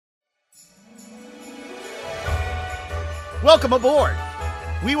Welcome aboard!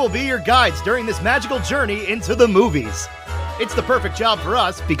 We will be your guides during this magical journey into the movies. It's the perfect job for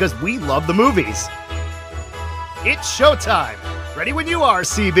us because we love the movies. It's showtime! Ready when you are,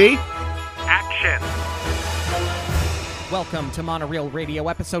 CB. Action! Welcome to Monorail Radio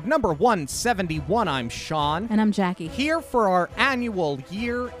episode number 171. I'm Sean. And I'm Jackie. Here for our annual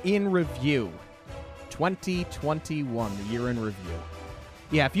Year in Review. 2021, the Year in Review.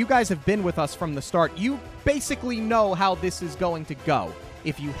 Yeah, if you guys have been with us from the start, you basically know how this is going to go.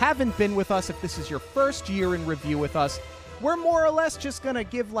 If you haven't been with us, if this is your first year in review with us, we're more or less just going to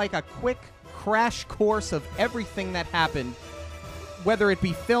give like a quick crash course of everything that happened, whether it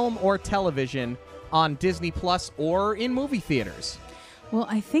be film or television, on Disney Plus or in movie theaters. Well,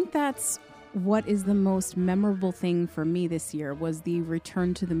 I think that's what is the most memorable thing for me this year was the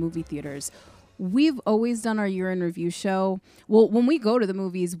return to the movie theaters. We've always done our year in review show. Well, when we go to the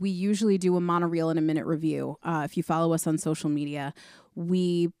movies, we usually do a monorail in a minute review. If you follow us on social media,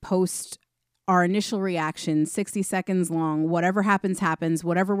 we post our initial reaction, 60 seconds long, whatever happens, happens,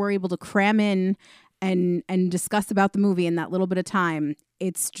 whatever we're able to cram in and discuss about the movie in that little bit of time.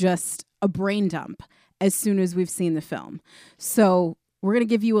 It's just a brain dump as soon as we've seen the film. So we're going to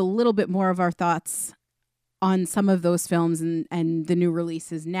give you a little bit more of our thoughts on some of those films and the new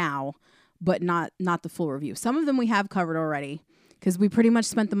releases now, but not the full review. Some of them we have covered already because we pretty much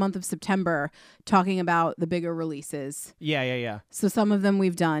spent the month of September talking about the bigger releases. Yeah. So some of them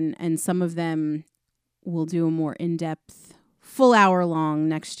we've done, and some of them we'll do a more in-depth, full hour long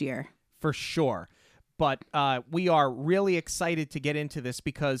next year. For sure. But we are really excited to get into this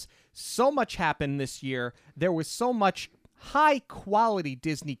because so much happened this year. There was so much high-quality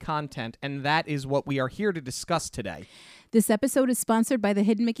Disney content, and that is what we are here to discuss today. This episode is sponsored by the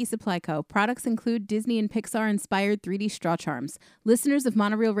Hidden Mickey Supply Co. Products include Disney and Pixar-inspired 3D straw charms. Listeners of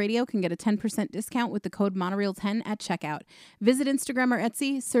Monorail Radio can get a 10% discount with the code Monorail10 at checkout. Visit Instagram or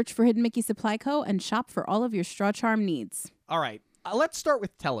Etsy, search for Hidden Mickey Supply Co., and shop for all of your straw charm needs. All right, let's start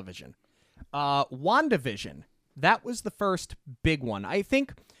with television. WandaVision, that was the first big one. I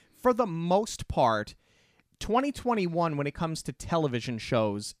think for the most part, 2021, when it comes to television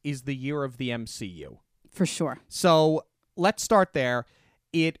shows, is the year of the MCU. For sure. So let's start there.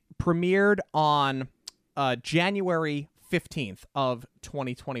 It premiered on January 15th of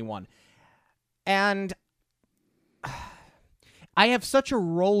 2021. And I have such a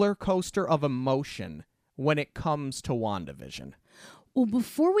roller coaster of emotion when it comes to WandaVision. Well,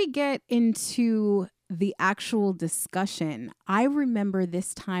 before we get into the actual discussion, I remember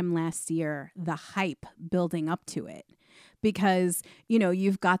this time last year, the hype building up to it. Because, you know,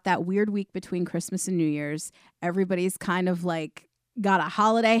 you've got that weird week between Christmas and New Year's. Everybody's kind of like got a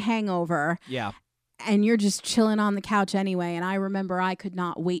holiday hangover. Yeah. And you're just chilling on the couch anyway. And I remember I could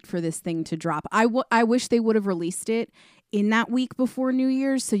not wait for this thing to drop. I wish they would have released it in that week before New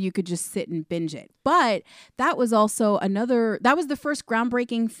Year's so you could just sit and binge it. But that was also that was the first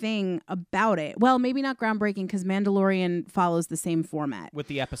groundbreaking thing about it. Well, maybe not groundbreaking because Mandalorian follows the same format. With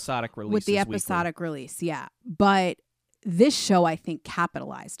the episodic release. With the episodic release, yeah. But this show, I think,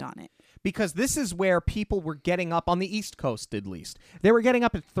 capitalized on it. Because this is where people were getting up, on the East Coast at least. They were getting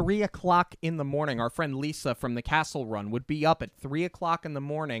up at 3 o'clock in the morning. Our friend Lisa from the Castle Run would be up at 3 o'clock in the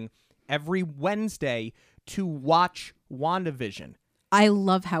morning every Wednesday to watch WandaVision. I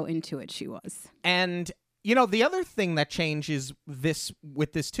love how into it she was. And, you know, the other thing that changes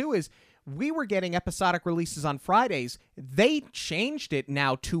with this too is we were getting episodic releases on Fridays. They changed it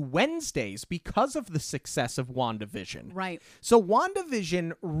now to Wednesdays because of the success of WandaVision. Right. So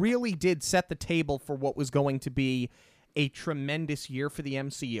WandaVision really did set the table for what was going to be a tremendous year for the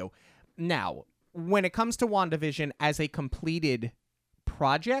MCU. Now, when it comes to WandaVision as a completed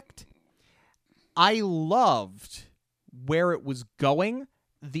project, I loved where it was going.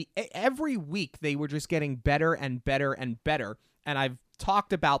 Every week they were just getting better and better and better. And I've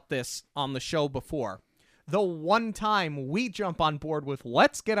talked about this on the show before. The one time we jump on board with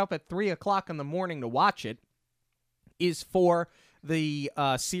let's get up at 3 o'clock in the morning to watch it is for the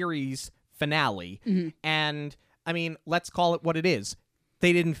series finale. Mm-hmm. And, I mean, let's call it what it is.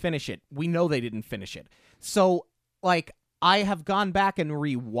 They didn't finish it. We know they didn't finish it. So, like, I have gone back and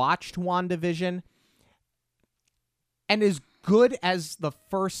rewatched WandaVision, and as good as the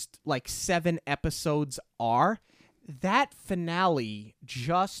first, 7 episodes are, that finale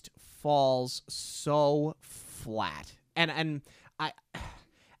just falls so flat. And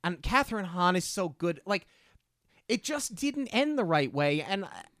Catherine Hahn is so good. It just didn't end the right way. And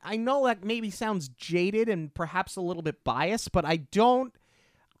I know that maybe sounds jaded and perhaps a little bit biased, but I don't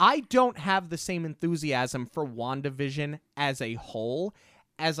have the same enthusiasm for WandaVision as a whole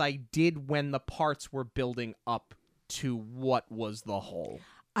as I did when the parts were building up to what was the whole.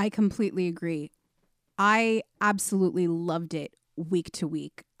 I completely agree. I absolutely loved it week to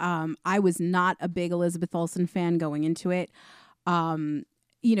week. I was not a big Elizabeth Olsen fan going into it.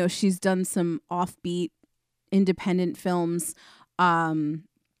 She's done some offbeat independent films,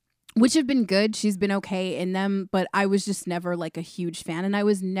 which have been good. She's been okay in them, but I was just never like a huge fan, and I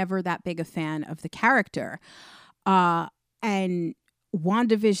was never that big a fan of the character. And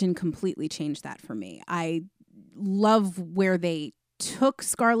WandaVision completely changed that for me. I love where they took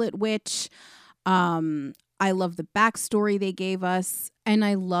Scarlet Witch. I love the backstory they gave us, and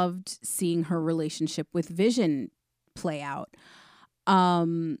I loved seeing her relationship with Vision play out.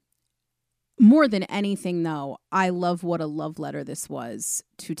 More than anything, though, I love what a love letter this was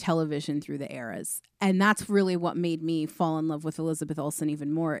to television through the eras. And that's really what made me fall in love with Elizabeth Olsen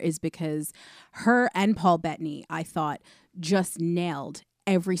even more, is because her and Paul Bettany, I thought, just nailed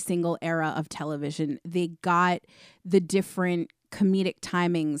every single era of television. They got the different comedic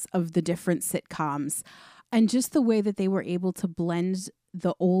timings of the different sitcoms, and just the way that they were able to blend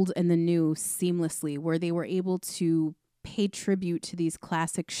the old and the new seamlessly, where they were able to pay tribute to these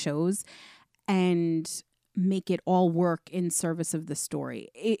classic shows and make it all work in service of the story.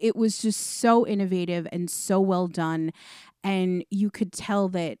 It was just so innovative and so well done. And you could tell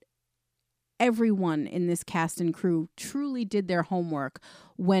that everyone in this cast and crew truly did their homework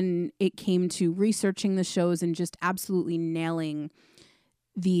when it came to researching the shows and just absolutely nailing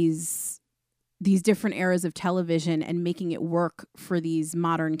these different eras of television and making it work for these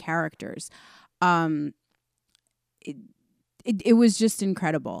modern characters. It was just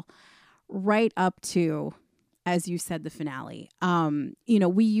incredible. Right up to, as you said, the finale.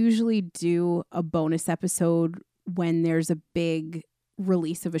 We usually do a bonus episode when there's a big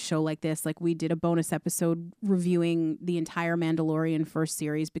release of a show like this. Like, we did a bonus episode reviewing the entire Mandalorian first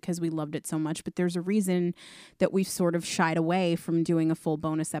series because we loved it so much. But there's a reason that we've sort of shied away from doing a full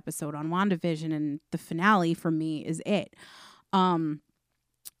bonus episode on WandaVision, and the finale for me is it.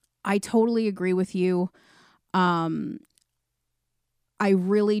 I totally agree with you. I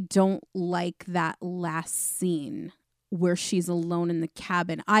really don't like that last scene where she's alone in the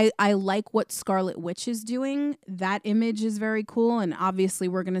cabin. I like what Scarlet Witch is doing. That image is very cool, and obviously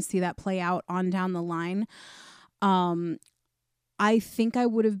we're going to see that play out on down the line. I think I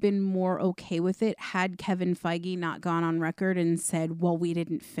would have been more okay with it had Kevin Feige not gone on record and said, well, we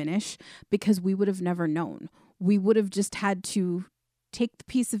didn't finish, because we would have never known. We would have just had to take the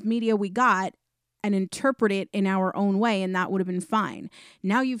piece of media we got and interpret it in our own way, and that would have been fine.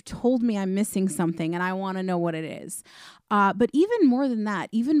 Now you've told me I'm missing something, and I want to know what it is. But even more than that,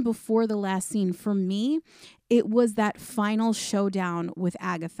 even before the last scene, for me, it was that final showdown with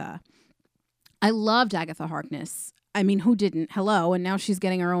Agatha. I loved Agatha Harkness. I mean, who didn't? Hello. And now she's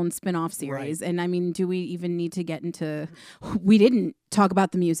getting her own spin-off series. Right. And I mean, do we even need to get into... We didn't talk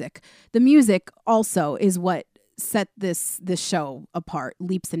about the music. The music also is what set this show apart,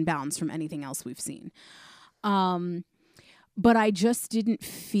 leaps and bounds from anything else we've seen. But I just didn't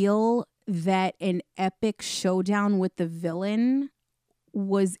feel that an epic showdown with the villain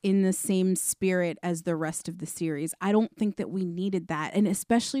was in the same spirit as the rest of the series. I don't think that we needed that, and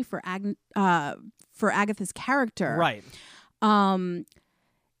especially for Agatha's character. Right.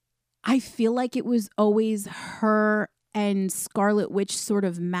 I feel like it was always her and Scarlet Witch sort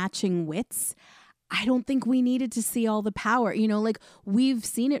of matching wits. I don't think we needed to see all the power. Like, we've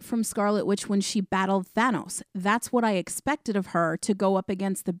seen it from Scarlet Witch when she battled Thanos. That's what I expected of her, to go up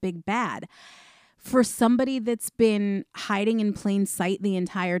against the big bad. For somebody that's been hiding in plain sight the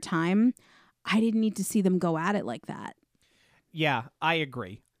entire time, I didn't need to see them go at it like that. Yeah, I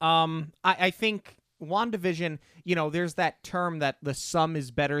agree. I think WandaVision, there's that term that the sum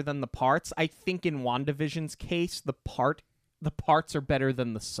is better than the parts. I think in WandaVision's case, the parts are better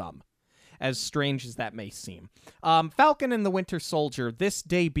than the sum, as strange as that may seem. Falcon and the Winter Soldier, this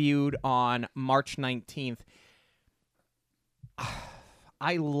debuted on March 19th.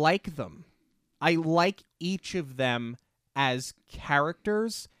 I like them. I like each of them as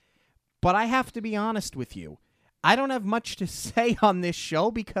characters, but I have to be honest with you. I don't have much to say on this show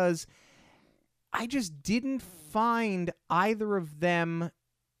because I just didn't find either of them.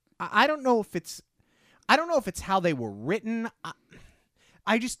 I don't know if it's how they were written.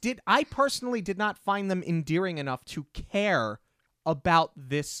 I personally did not find them endearing enough to care about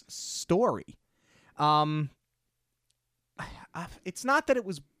this story. It's not that it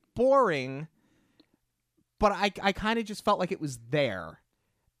was boring, but I kind of just felt like it was there.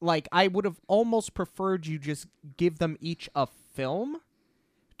 Like, I would have almost preferred you just give them each a film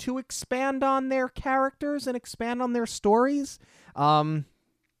to expand on their characters and expand on their stories. I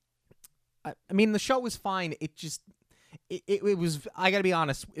mean, the show was fine. It just... it was, I gotta be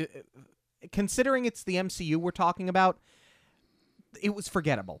honest, considering it's the MCU we're talking about, it was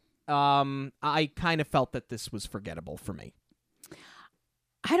forgettable. I kind of felt that this was forgettable for me.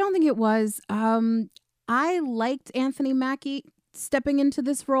 I don't think it was. I liked Anthony Mackie stepping into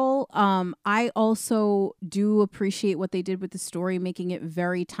this role. I also do appreciate what they did with the story, making it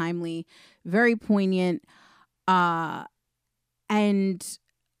very timely, very poignant, and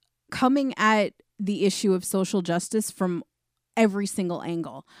coming at the issue of social justice from every single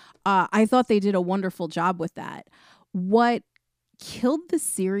angle. I thought they did a wonderful job with that. What killed the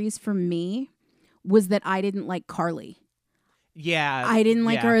series for me was that I didn't like Carly. Yeah. I didn't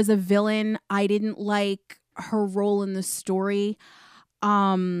like her as a villain. I didn't like her role in the story.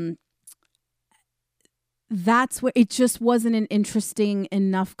 That's what, it just wasn't an interesting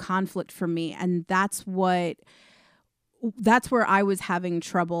enough conflict for me. And that's where I was having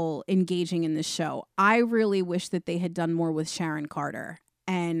trouble engaging in this show. I really wish that they had done more with Sharon Carter.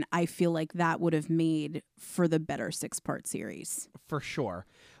 And I feel like that would have made for the better 6-part series. For sure.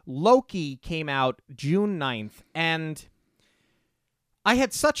 Loki came out June 9th, and I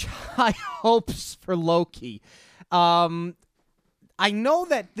had such high hopes for Loki. I know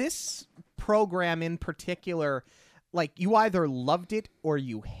that this program in particular, like, you either loved it or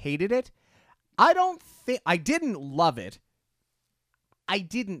you hated it. I didn't love it. I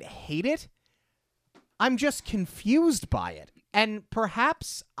didn't hate it. I'm just confused by it. And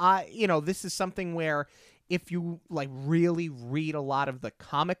perhaps, this is something where if you, like, really read a lot of the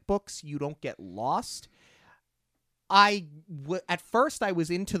comic books, you don't get lost. At first, I was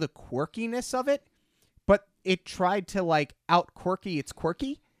into the quirkiness of it, but it tried to, like, out-quirky its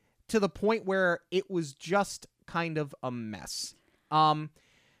quirky to the point where it was just kind of a mess. I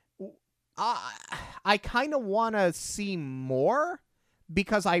kind of want to see more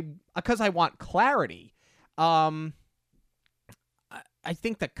because I want clarity. I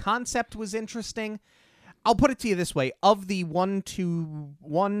think the concept was interesting. I'll put it to you this way. Of the 4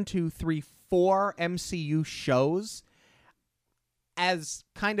 MCU shows, as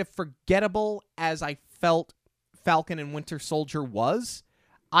kind of forgettable as I felt Falcon and Winter Soldier was,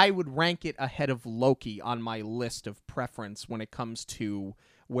 I would rank it ahead of Loki on my list of preference when it comes to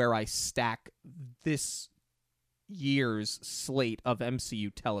where I stack this year's slate of MCU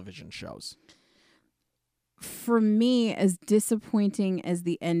television shows. For me, as disappointing as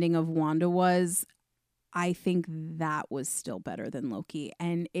the ending of Wanda was, I think that was still better than Loki.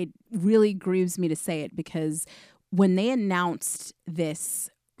 And it really grieves me to say it because when they announced this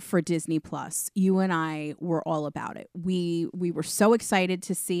for Disney Plus, you and I were all about it. We were so excited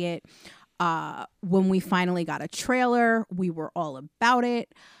to see it. When we finally got a trailer, we were all about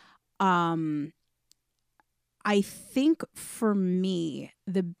it. I think for me,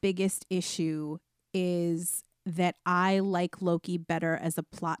 the biggest issue is that I like Loki better as a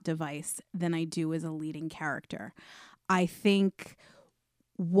plot device than I do as a leading character. I think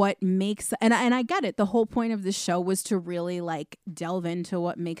what makes, and I get it, the whole point of this show was to really, like, delve into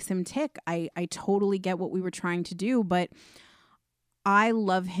what makes him tick. I totally get what we were trying to do, but I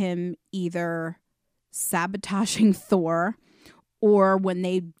love him either sabotaging Thor or when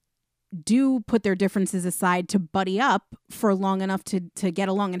they do put their differences aside to buddy up for long enough to get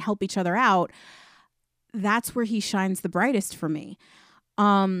along and help each other out. That's where he shines the brightest for me.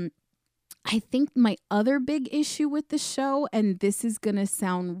 I think my other big issue with the show, and this is going to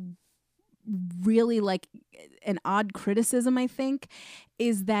sound really like an odd criticism, I think,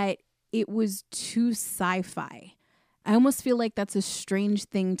 is that it was too sci-fi. I almost feel like that's a strange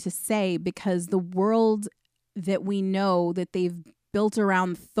thing to say because the world that we know that they've built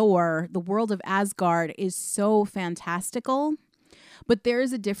around Thor, the world of Asgard, is so fantastical. But there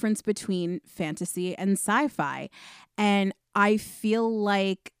is a difference between fantasy and sci-fi. And I feel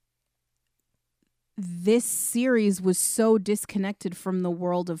like this series was so disconnected from the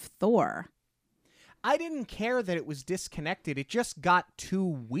world of Thor. I didn't care that it was disconnected. It just got too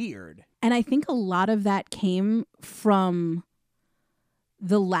weird. And I think a lot of that came from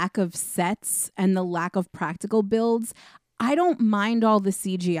the lack of sets and the lack of practical builds. I don't mind all the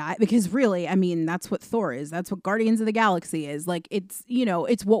CGI because really, I mean, that's what Thor is. That's what Guardians of the Galaxy is. Like, it's,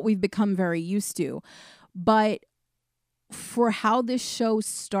 it's what we've become very used to. But for how this show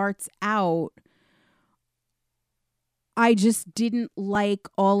starts out, I just didn't like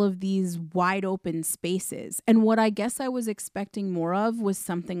all of these wide open spaces. And what I guess I was expecting more of was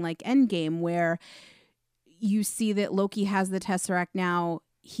something like Endgame, where you see that Loki has the Tesseract now,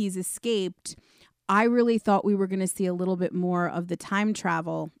 he's escaped. I really thought we were going to see a little bit more of the time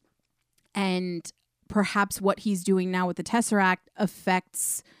travel, and perhaps what he's doing now with the Tesseract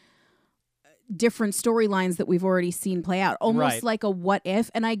affects different storylines that we've already seen play out, almost Right. like a what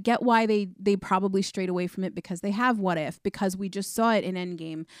if. And I get why they probably strayed away from it, because they have what if, because we just saw it in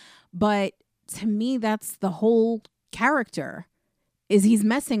Endgame. But to me, that's the whole character, is he's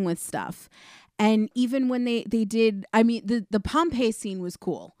messing with stuff. And even when they did, I mean, the Pompeii scene was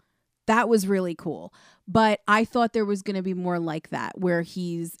cool. That was really cool. But I thought there was going to be more like that, where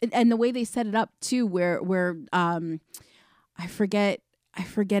he's, and the way they set it up too, where I forget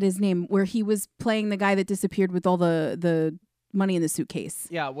his name, where he was playing the guy that disappeared with all the money in the suitcase.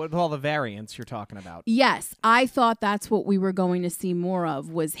 Yeah, with all the variants you're talking about. Yes, I thought that's what we were going to see more of,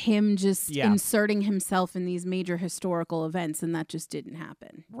 was him just inserting himself in these major historical events, and that just didn't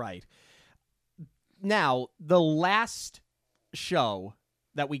happen. Right. Now, the last show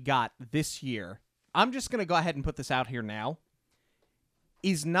that we got this year, I'm just going to go ahead and put this out here now,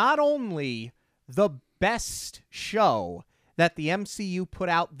 is not only the best show that the MCU put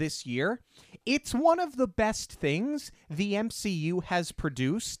out this year, it's one of the best things the MCU has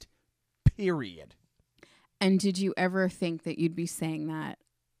produced, period. And did you ever think that you'd be saying that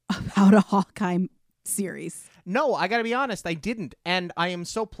about a Hawkeye series? No, I gotta be honest, I didn't. And I am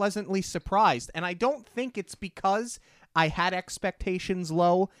so pleasantly surprised. And I don't think it's because I had expectations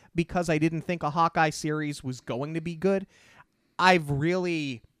low, because I didn't think a Hawkeye series was going to be good. I've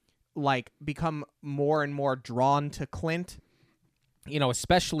really, become more and more drawn to Clint,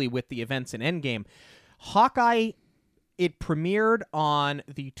 especially with the events in Endgame. Hawkeye, it premiered on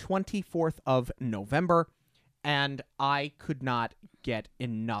the 24th of November, and I could not get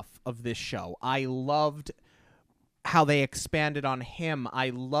enough of this show. I loved how they expanded on him.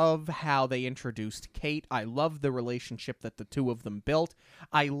 I love how they introduced Kate. I love the relationship that the two of them built.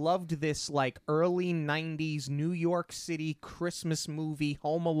 I loved this early 90s New York City Christmas movie,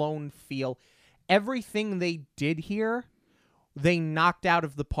 Home Alone feel. Everything they did here, they knocked out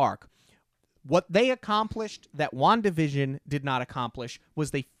of the park. What they accomplished that WandaVision did not accomplish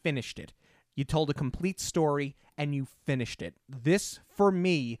was they finished it. You told a complete story and you finished it. This, for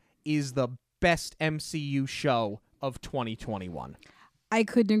me, is the best MCU show of 2021. I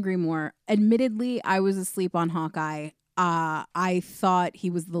couldn't agree more. Admittedly, I was asleep on Hawkeye. I thought he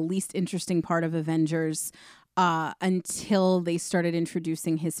was the least interesting part of Avengers until they started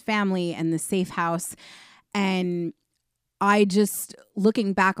introducing his family and the safe house. And I just,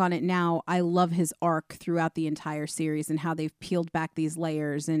 looking back on it now, I love his arc throughout the entire series and how they've peeled back these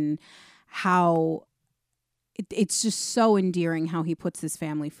layers, and how it's just so endearing how he puts his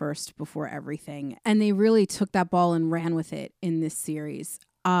family first before everything. And they really took that ball and ran with it in this series.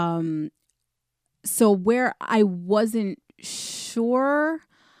 So where I wasn't sure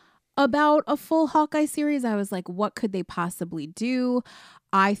about a full Hawkeye series, I was like, what could they possibly do?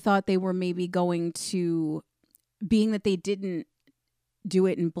 I thought they were maybe going to, being that they didn't do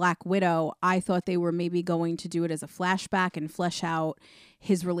it in Black Widow, I thought they were maybe going to do it as a flashback and flesh out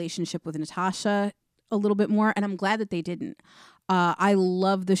his relationship with Natasha a little bit more, and I'm glad that they didn't. I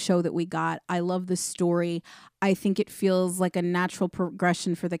love the show that we got. I love the story. I think it feels like a natural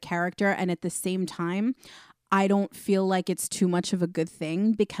progression for the character, and at the same time, I don't feel like it's too much of a good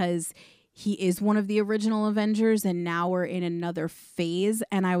thing, because he is one of the original Avengers, and now we're in another phase,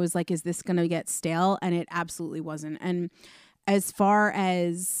 and I was like, is this going to get stale? And it absolutely wasn't. And as far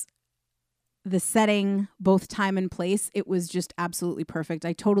as the setting, both time and place, it was just absolutely perfect.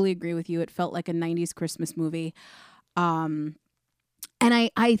 I totally agree with you. It felt like a 90s Christmas movie. And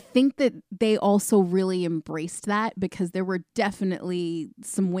I think that they also really embraced that, because there were definitely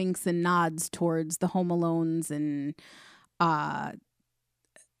some winks and nods towards the Home Alones and,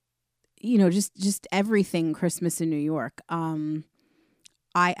 just everything Christmas in New York.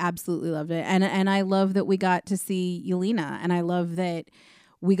 I absolutely loved it. And I love that we got to see Yelena, and I love that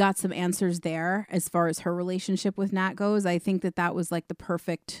we got some answers there as far as her relationship with Nat goes. I think that was the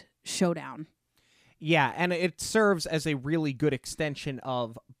perfect showdown. Yeah, and it serves as a really good extension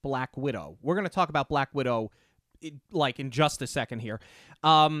of Black Widow. We're going to talk about Black Widow in just a second here.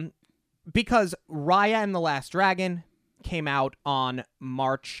 Because Raya and the Last Dragon came out on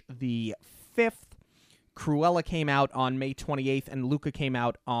March the 5th. Cruella came out on May 28th, and Luca came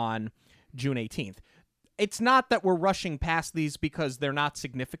out on June 18th. It's not that we're rushing past these because they're not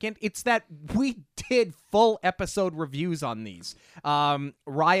significant. It's that we did full episode reviews on these.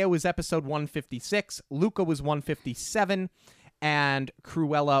 Raya was episode 156, Luca was 157, and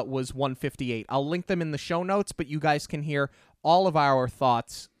Cruella was 158. I'll link them in the show notes, but you guys can hear all of our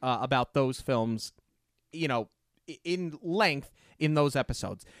thoughts about those films, in length in those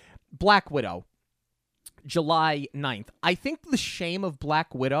episodes. Black Widow, July 9th. I think the shame of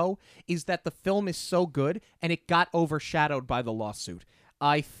Black Widow is that the film is so good and it got overshadowed by the lawsuit.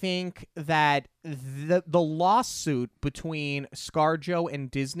 I think that the lawsuit between ScarJo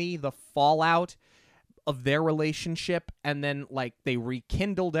and Disney, the fallout of their relationship, and then like they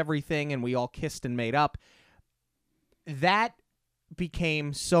rekindled everything and we all kissed and made up, that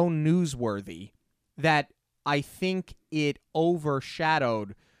became so newsworthy that I think it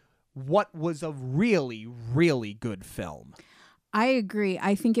overshadowed what was a really, really good film. I agree.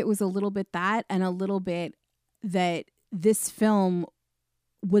 I think it was a little bit that, and a little bit that this film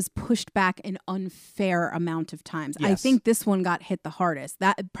was pushed back an unfair amount of times. Yes. I think this one got hit the hardest.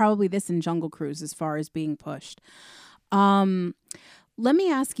 That probably this and Jungle Cruise as far as being pushed. Let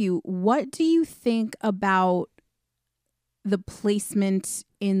me ask you, what do you think about the placement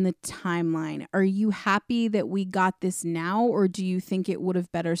in the timeline? Are you happy that we got this now, or do you think it would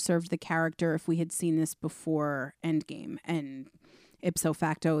have better served the character if we had seen this before Endgame and ipso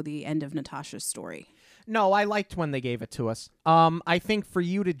facto the end of Natasha's story? No, I liked when they gave it to us. I think for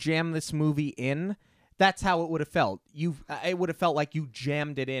you to jam this movie in, that's how it would have felt. It would have felt like you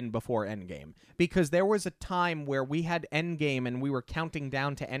jammed it in before Endgame. Because there was a time where we had Endgame and we were counting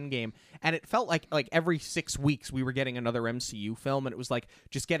down to Endgame, and it felt like every 6 weeks we were getting another MCU film, and it was like,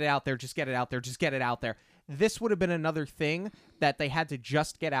 just get it out there, just get it out there, just get it out there. This would have been another thing that they had to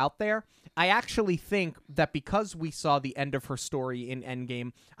just get out there. I actually think that because we saw the end of her story in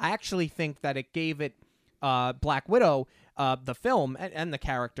Endgame, I actually think that it gave it Black Widow, the film, and the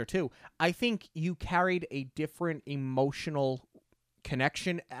character too, I think you carried a different emotional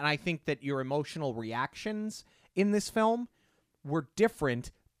connection, and I think that your emotional reactions in this film were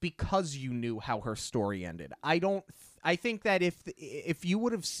different because you knew how her story ended. I think that if you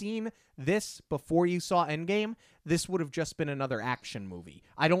would have seen this before you saw Endgame, this would have just been another action movie.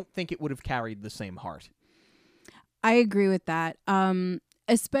 I don't think it would have carried the same heart. I agree with that.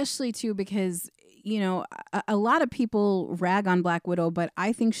 Especially too because, you know, a lot of people rag on Black Widow, but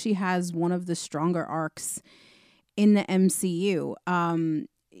I think she has one of the stronger arcs in the MCU.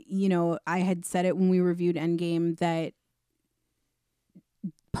 You know, I had said it when we reviewed Endgame that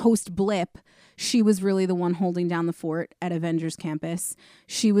post-blip, she was really the one holding down the fort at Avengers Campus.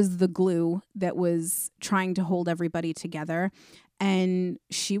 She was the glue that was trying to hold everybody together. And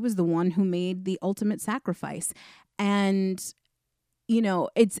she was the one who made the ultimate sacrifice. And, you know,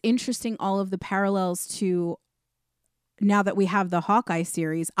 it's interesting, all of the parallels to now that we have the Hawkeye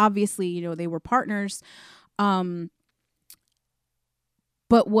series. Obviously, you know, they were partners. But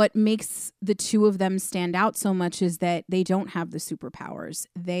what makes the two of them stand out so much is that they don't have the superpowers.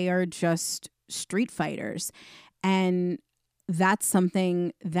 They are just street fighters. And that's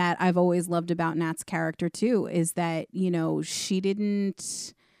something that I've always loved about Nat's character too, is that, you know, she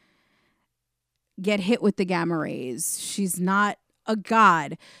didn't get hit with the gamma rays. She's not a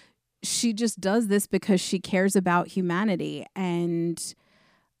god. She just does this because she cares about humanity. And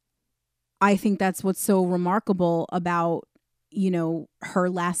I think that's what's so remarkable about, you know, her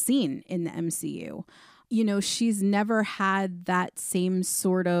last scene in the MCU. You know, she's never had that same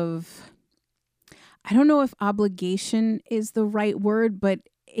sort of, I don't know if obligation is the right word, but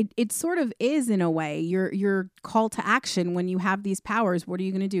it sort of is in a way. Your call to action when you have these powers, what are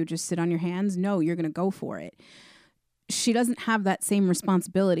you going to do? Just sit on your hands? No, you're going to go for it. She doesn't have that same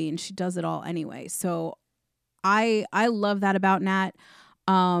responsibility, and she does it all anyway. So I love that about Nat.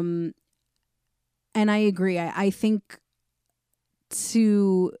 And I agree. I think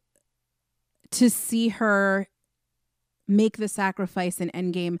to see her make the sacrifice in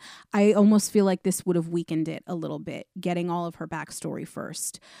Endgame, I almost feel like this would have weakened it a little bit, getting all of her backstory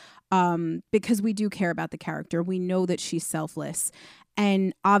first. Because we do care about the character. We know that she's selfless.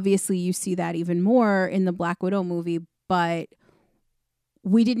 And obviously you see that even more in the Black Widow movie, but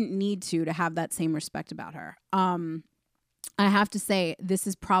we didn't need to have that same respect about her. I have to say, this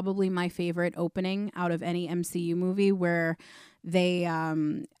is probably my favorite opening out of any MCU movie, where they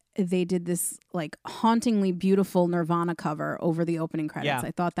did this like hauntingly beautiful Nirvana cover over the opening credits. Yeah.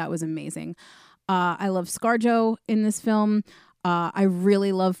 I thought that was amazing. I love ScarJo in this film. I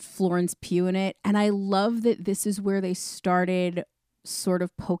really love Florence Pugh in it. And I love that this is where they started sort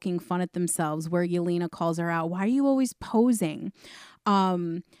of poking fun at themselves, where Yelena calls her out, "Why are you always posing?"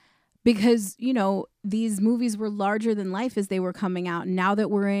 Because, you know, these movies were larger than life as they were coming out. Now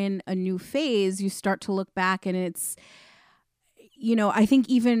that we're in a new phase, you start to look back and it's, you know, I think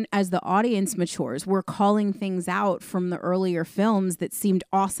even as the audience matures, we're calling things out from the earlier films that seemed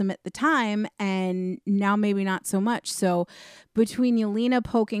awesome at the time, and now maybe not so much. So between Yelena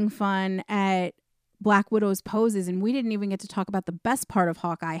poking fun at Black Widow's poses, and we didn't even get to talk about the best part of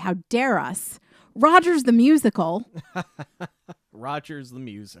Hawkeye, how dare us, Rogers the musical. Rogers the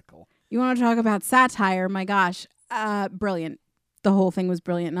musical. You want to talk about satire? My gosh, brilliant. the whole thing was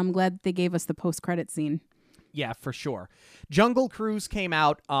brilliant, and I'm glad they gave us the post-credit scene. Yeah, for sure. Jungle Cruise came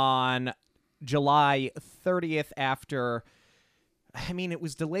out on July 30th after, I mean, it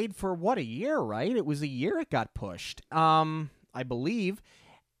was delayed for, what, a year, right? It was a year it got pushed, I believe.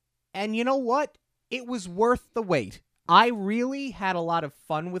 And you know what? It was worth the wait. I really had a lot of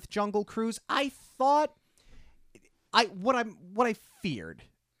fun with Jungle Cruise. I thought, what I feared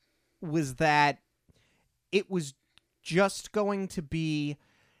was that it was just going to be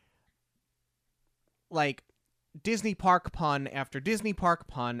like Disney Park pun after Disney Park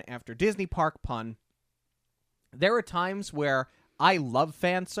pun after Disney Park pun. There are times where I love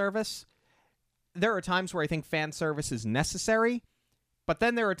fan service. There are times where I think fan service is necessary, but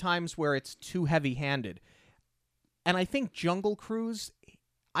then there are times where it's too heavy-handed. And I think Jungle Cruise,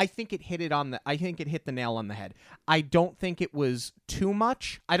 I think it hit the nail on the head. I don't think it was too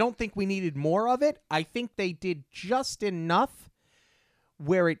much. I don't think we needed more of it. I think they did just enough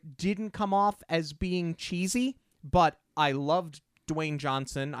where it didn't come off as being cheesy, but I loved Dwayne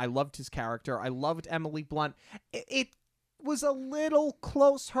Johnson. I loved his character. I loved Emily Blunt. It was a little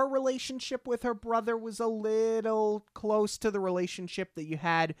close. Her relationship with her brother was a little close to the relationship that you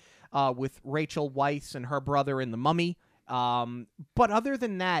had with Rachel Weisz and her brother in The Mummy. But other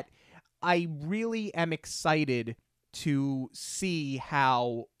than that, I really am excited to see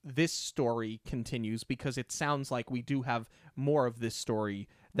how this story continues, because it sounds like we do have more of this story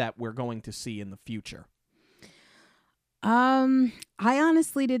that we're going to see in the future. I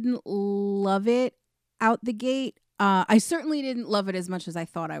honestly didn't love it out the gate. I certainly didn't love it as much as I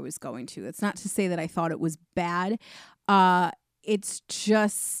thought I was going to. It's not to say that I thought it was bad. It's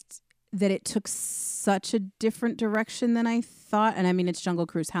just that it took such a different direction than I thought. And I mean, it's Jungle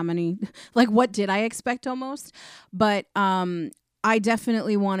Cruise. How many, like, what did I expect almost? But I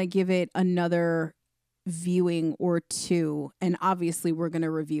definitely want to give it another viewing or two. And obviously we're going to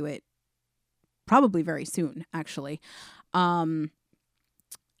review it probably very soon, actually. I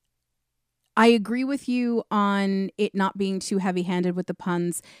agree with you on it not being too heavy-handed with the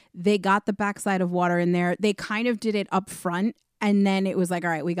puns. They got the backside of water in there. They kind of did it up front, and then it was like,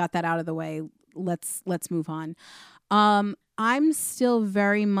 all right, we got that out of the way. Let's move on. I'm still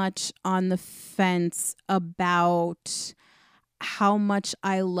very much on the fence about how much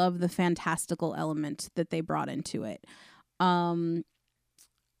I love the fantastical element that they brought into it. I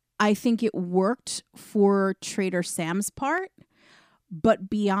think it worked for Trader Sam's part, but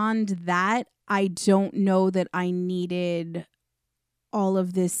beyond that, I don't know that I needed all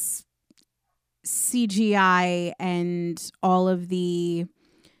of this CGI and all of the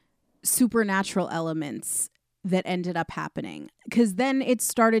supernatural elements that ended up happening. Because then it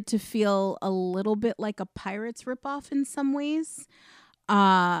started to feel a little bit like a Pirates ripoff in some ways.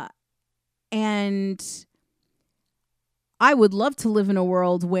 And I would love to live in a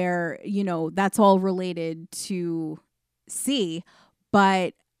world where, you know, that's all related to sea.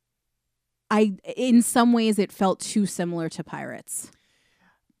 But in some ways, it felt too similar to Pirates.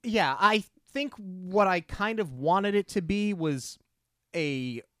 Yeah, I think what I kind of wanted it to be was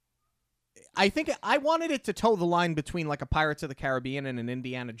I think I wanted it to toe the line between like a Pirates of the Caribbean and an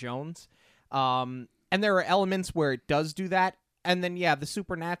Indiana Jones. And there are elements where it does do that. And then, yeah, the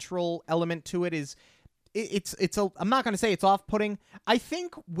supernatural element to it is, I'm not going to say it's off-putting. I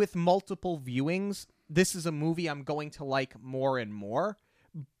think with multiple viewings, this is a movie I'm going to like more and more.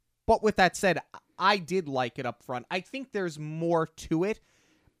 But with that said, I did like it up front. I think there's more to it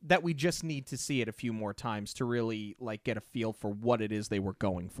that we just need to see it a few more times to really like get a feel for what it is they were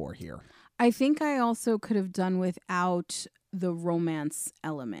going for here. I think I also could have done without the romance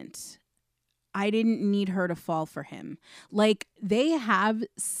element. I didn't need her to fall for him. Like, they have,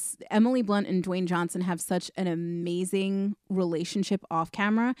 Emily Blunt and Dwayne Johnson have such an amazing relationship off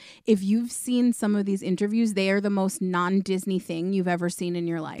camera. If you've seen some of these interviews, they are the most non-Disney thing you've ever seen in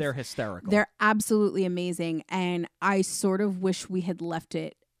your life. They're hysterical. They're absolutely amazing. And I sort of wish we had left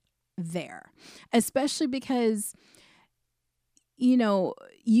it there, especially because, you know,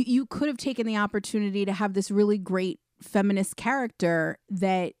 you could have taken the opportunity to have this really great feminist character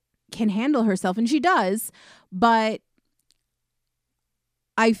that can handle herself, and she does, but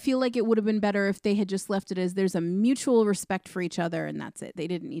I feel like it would have been better if they had just left it as there's a mutual respect for each other, and that's it. They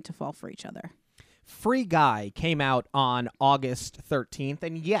didn't need to fall for each other. Free Guy came out on August 13th,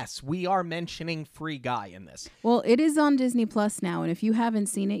 and yes, we are mentioning Free Guy in this. Well, it is on Disney Plus now, and if you haven't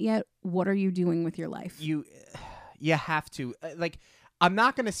seen it yet, what are you doing with your life? You have to. Like, I'm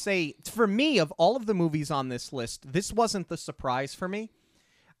not going to say, for me, of all of the movies on this list, this wasn't the surprise for me.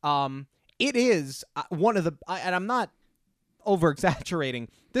 It is one of the, and I'm not over exaggerating,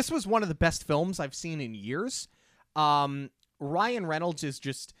 this was one of the best films I've seen in years. Ryan Reynolds is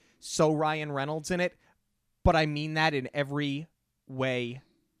just so Ryan Reynolds in it, but I mean that in every way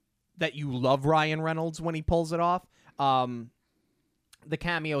that you love Ryan Reynolds when he pulls it off. The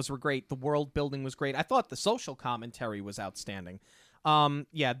cameos were great. The world building was great. I thought the social commentary was outstanding.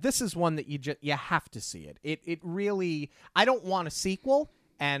 Yeah, this is one that you have to see it. It really, I don't want a sequel,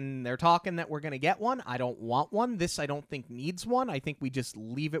 and they're talking that we're going to get one. I don't want one. This I don't think needs one. I think we just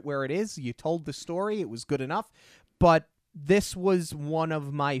leave it where it is. You told the story. It was good enough. But this was one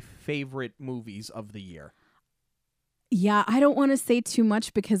of my favorite movies of the year. Yeah, I don't want to say too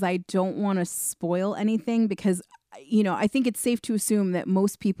much because I don't want to spoil anything because, you know, I think it's safe to assume that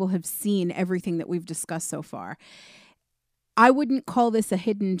most people have seen everything that we've discussed so far. I wouldn't call this a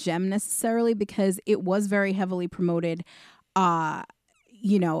hidden gem necessarily because it was very heavily promoted,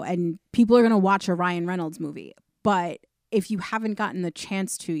 you know, and people are going to watch a Ryan Reynolds movie. But if you haven't gotten the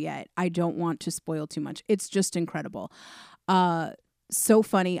chance to yet, I don't want to spoil too much. It's just incredible. So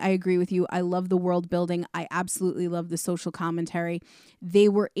funny. I agree with you. I love the world building. I absolutely love the social commentary. They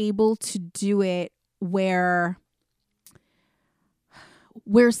were able to do it where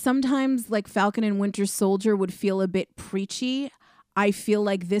sometimes like Falcon and Winter Soldier would feel a bit preachy. I feel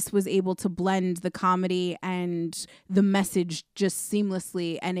like this was able to blend the comedy and the message just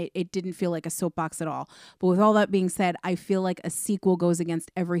seamlessly, and it didn't feel like a soapbox at all. But with all that being said, I feel like a sequel goes against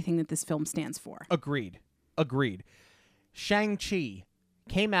everything that this film stands for. Agreed. Shang-Chi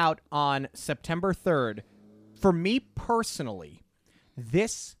came out on September 3rd. For me personally,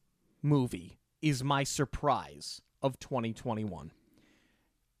 this movie is my surprise of 2021.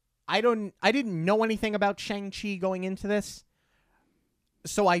 I didn't know anything about Shang-Chi going into this,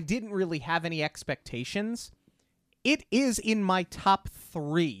 so I didn't really have any expectations. It is in my top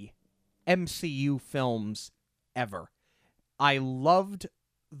 3 MCU films ever. I loved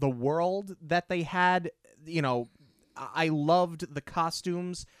the world that they had, you know, I loved the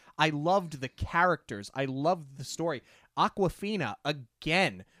costumes. I loved the characters. I loved the story. Awkwafina,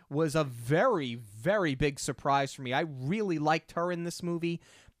 again, was a very, very big surprise for me. I really liked her in this movie.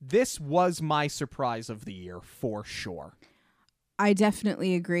 This was my surprise of the year, for sure. I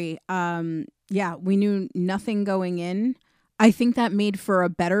definitely agree. Yeah, we knew nothing going in. I think that made for a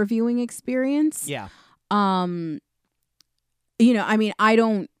better viewing experience. Yeah. You know, I mean, I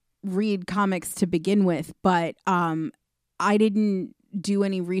don't read comics to begin with, but I didn't do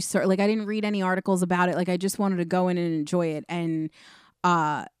any research. Like, I didn't read any articles about it. Like, I just wanted to go in and enjoy it. And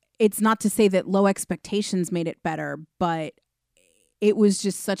it's not to say that low expectations made it better, but it was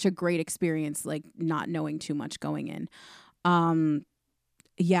just such a great experience, like not knowing too much going in.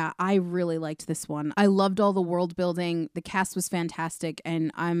 Yeah, I really liked this one. I loved all the world building. The cast was fantastic,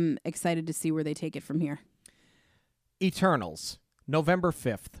 and I'm excited to see where they take it from here. Eternals, November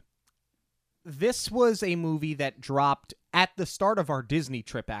 5th. This was a movie that dropped at the start of our Disney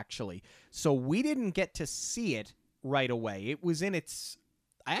trip, actually. So we didn't get to see it right away. It was in its...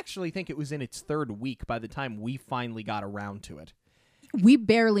 I actually think it was in its 3rd week by the time we finally got around to it. We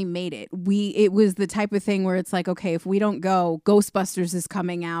barely made it. It was the type of thing where it's like, okay, if we don't go, Ghostbusters is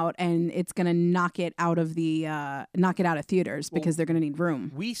coming out and it's going to knock it out of theaters because they're going to need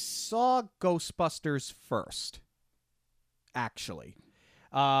room. We saw Ghostbusters first, actually.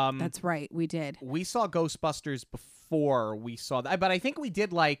 That's right, we did. We saw Ghostbusters before we saw that, but I think we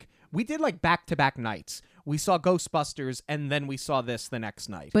did like back-to-back nights. We saw Ghostbusters and then we saw this the next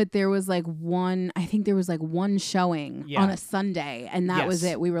night. But there was like one showing on a Sunday, and that was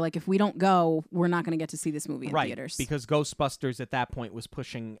it. We were like, if we don't go, we're not going to get to see this movie in theaters. Because Ghostbusters at that point was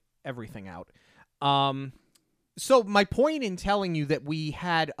pushing everything out. So my point in telling you that we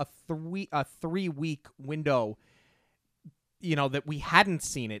had a 3-week window, you know, that we hadn't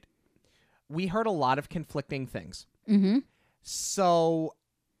seen it, we heard a lot of conflicting things. Mm-hmm. So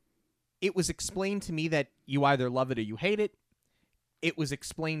it was explained to me that you either love it or you hate it. It was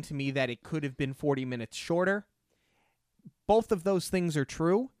explained to me that it could have been 40 minutes shorter. Both of those things are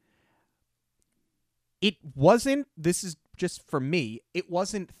true. It wasn't, this is just for me, it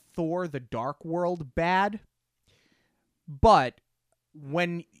wasn't Thor the Dark World bad. But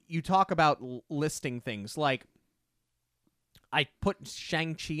when you talk about listing things, like I put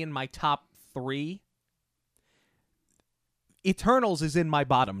Shang-Chi in my top 3, Eternals is in my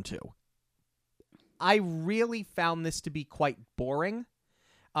bottom 2. I really found this to be quite boring.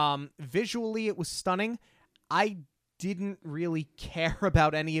 Visually, it was stunning. I didn't really care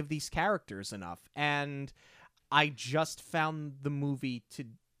about any of these characters enough, and I just found the movie to...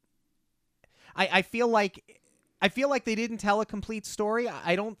 I feel like they didn't tell a complete story.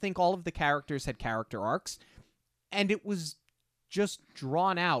 I don't think all of the characters had character arcs, and it was just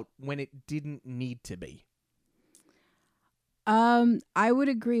drawn out when it didn't need to be. I would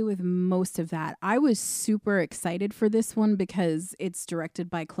agree with most of that. I was super excited for this one because it's directed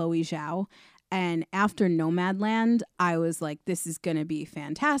by Chloe Zhao. And after Nomadland, I was like, this is going to be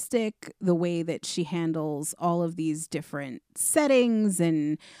fantastic. The way that she handles all of these different settings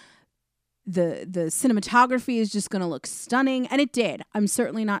and the cinematography is just going to look stunning. And it did. I'm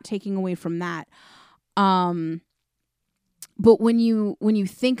certainly not taking away from that. But when you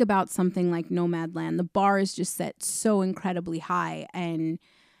think about something like Nomadland, the bar is just set so incredibly high, and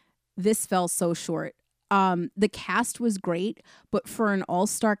this fell so short. The cast was great, but for an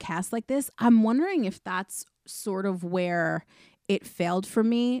all-star cast like this, I'm wondering if that's sort of where it failed for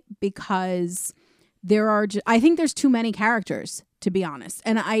me, because I think there's too many characters, to be honest.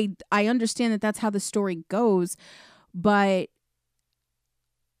 And I understand that that's how the story goes, but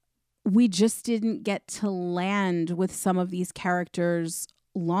we just didn't get to land with some of these characters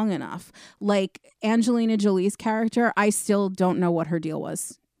long enough. Like Angelina Jolie's character, I still don't know what her deal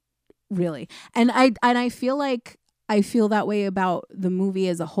was, really. And I feel like I feel that way about the movie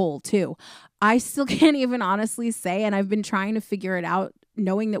as a whole too. I still can't even honestly say, and I've been trying to figure it out,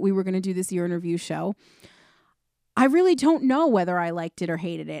 knowing that we were going to do this year in review show. I really don't know whether I liked it or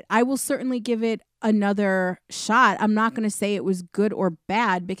hated it. I will certainly give it another shot. I'm not going to say it was good or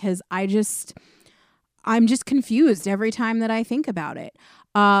bad, because I'm just confused every time that I think about it.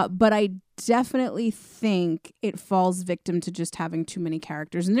 But I definitely think it falls victim to just having too many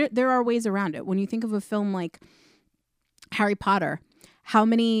characters. And there are ways around it. When you think of a film like Harry Potter,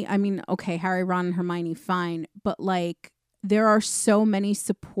 Harry, Ron, and Hermione, fine. But like, there are so many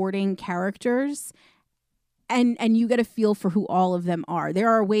supporting characters, and you get a feel for who all of them are. There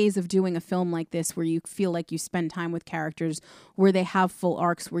are ways of doing a film like this where you feel like you spend time with characters, where they have full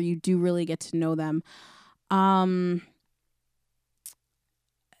arcs, where you do really get to know them.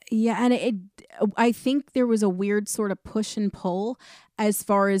 Yeah, and I think there was a weird sort of push and pull as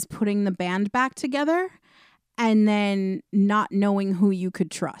far as putting the band back together and then not knowing who you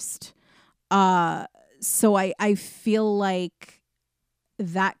could trust. So I feel like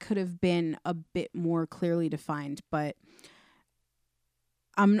that could have been a bit more clearly defined, but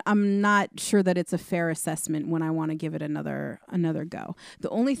I'm not sure that it's a fair assessment when I want to give it another go.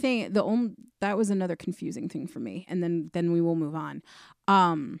 That was another confusing thing for me, and then we will move on.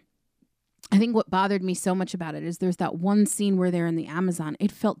 I think what bothered me so much about it is there's that one scene where they're in the Amazon.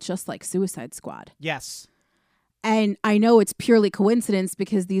 It felt just like Suicide Squad. Yes. And I know it's purely coincidence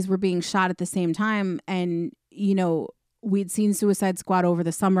because these were being shot at the same time, and we'd seen Suicide Squad over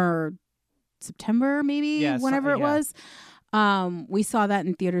the summer, September maybe, whenever it was. We saw that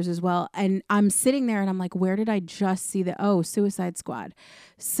in theaters as well. And I'm sitting there and I'm like, where did I just see Suicide Squad?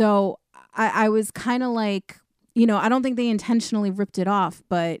 So I was kind of like, I don't think they intentionally ripped it off,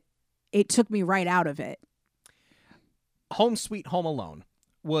 but it took me right out of it. Home Sweet Home Alone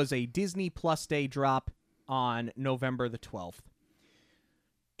was a Disney Plus Day drop on November the 12th.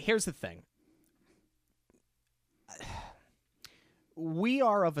 Here's the thing. We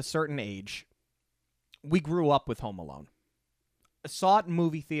are of a certain age. We grew up with Home Alone. Saw it in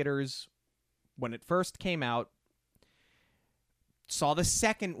movie theaters when it first came out. Saw the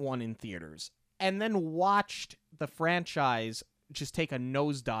second one in theaters. And then watched the franchise just take a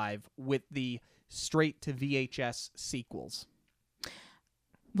nosedive with the straight-to-VHS sequels.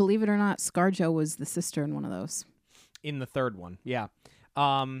 Believe it or not, ScarJo was the sister in one of those. In the third one, yeah.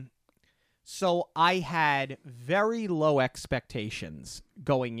 So I had very low expectations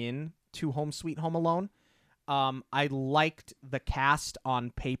going in to Home Sweet Home Alone. I liked the cast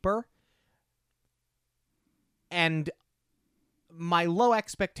on paper, and my low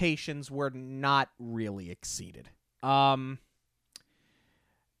expectations were not really exceeded. I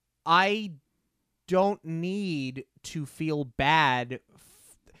don't need to feel bad.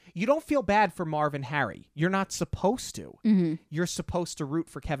 You don't feel bad for Marv and Harry. You're not supposed to. Mm-hmm. You're supposed to root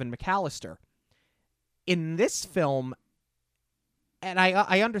for Kevin McAllister. In this film, and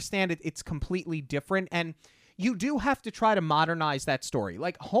I understand it's completely different, and you do have to try to modernize that story.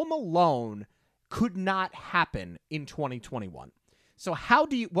 Like, Home Alone could not happen in 2021. So how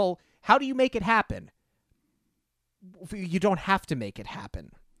do you make it happen? You don't have to make it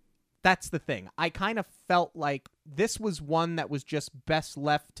happen. That's the thing. I kind of felt like this was one that was just best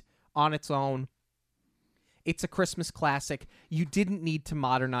left on its own. It's a Christmas classic. You didn't need to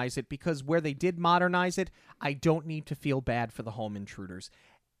modernize it, because where they did modernize it, I don't need to feel bad for the home intruders.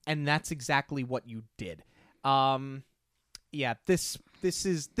 And that's exactly what you did. Yeah, this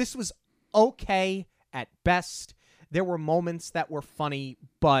was okay at best. There were moments that were funny,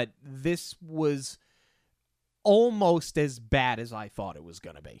 but this was almost as bad as I thought it was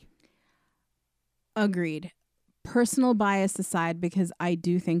going to be. Agreed. personal bias aside, because I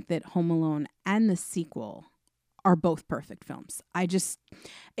do think that Home Alone and the sequel are both perfect films. I just,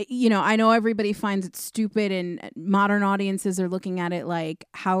 I know everybody finds it stupid, and modern audiences are looking at it like,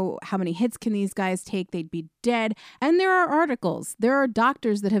 how many hits can these guys take? They'd be dead. And there are articles, there are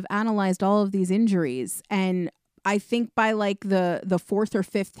doctors that have analyzed all of these injuries, and I think by like the fourth or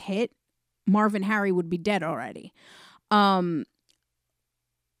fifth hit, Marvin Harry would be dead already. But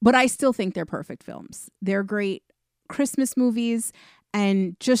I still think they're perfect films. They're great Christmas movies.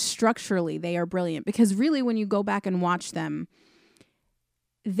 And just structurally, they are brilliant, because really when you go back and watch them,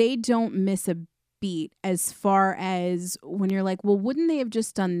 they don't miss a beat as far as when you're like, well, wouldn't they have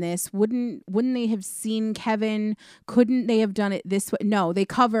just done this? Wouldn't they have seen Kevin? Couldn't they have done it this way? No, they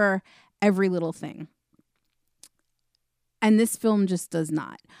cover every little thing. And this film just does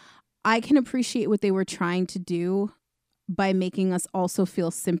not. I can appreciate what they were trying to do by making us also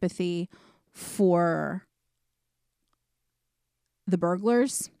feel sympathy for the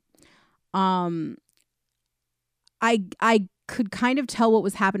burglars. I could kind of tell what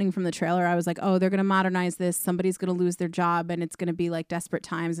was happening from the trailer. I was like, oh, they're going to modernize this. Somebody's going to lose their job, and it's going to be like Desperate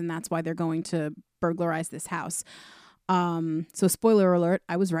Times, and that's why they're going to burglarize this house. So spoiler alert,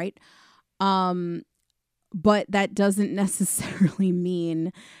 I was right. But that doesn't necessarily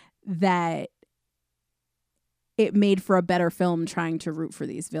mean that it made for a better film trying to root for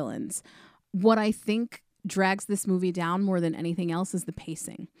these villains. What I think drags this movie down more than anything else is the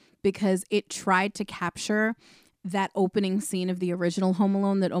pacing, because it tried to capture that opening scene of the original Home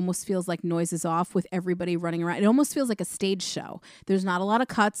Alone that almost feels like Noises Off, with everybody running around. It almost feels like a stage show. There's not a lot of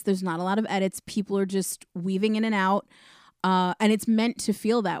cuts. There's not a lot of edits. People are just weaving in and out. And it's meant to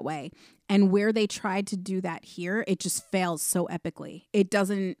feel that way. And where they tried to do that here, it just fails so epically. It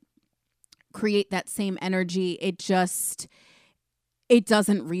doesn't create that same energy. It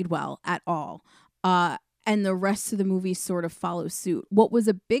doesn't read well at all. And the rest of the movie sort of follows suit. What was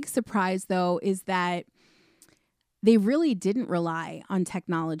a big surprise, though, is that they really didn't rely on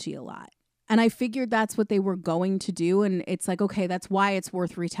technology a lot. And I figured that's what they were going to do. And it's like, okay, that's why it's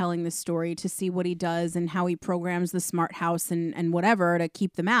worth retelling this story, to see what he does and how he programs the smart house and whatever to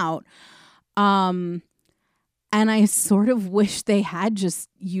keep them out. And I sort of wish they had just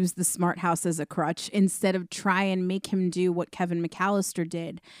used the smart house as a crutch instead of try and make him do what Kevin McAllister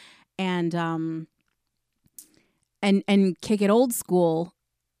did and kick it old school.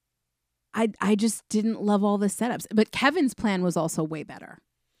 I just didn't love all the setups. But Kevin's plan was also way better.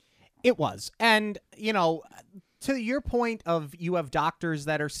 It was. And, to your point of you have doctors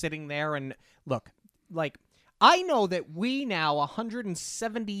that are sitting there and look, like, I know that we now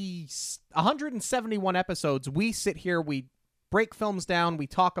 171 episodes, we sit here, we break films down, we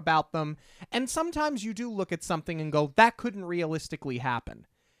talk about them, and sometimes you do look at something and go, that couldn't realistically happen.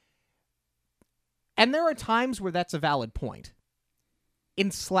 And there are times where that's a valid point. In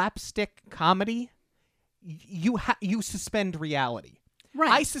slapstick comedy, you suspend reality.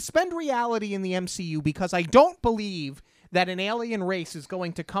 Right. I suspend reality in the MCU because I don't believe that an alien race is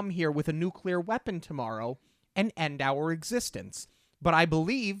going to come here with a nuclear weapon tomorrow and end our existence. But I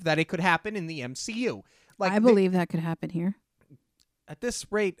believe that it could happen in the MCU. I believe that could happen here. At this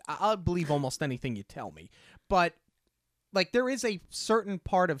rate, I'll believe almost anything you tell me. But, there is a certain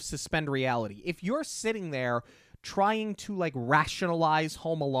part of suspend reality. If you're sitting there trying to, rationalize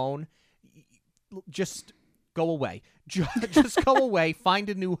Home Alone, just go away. Just go away, find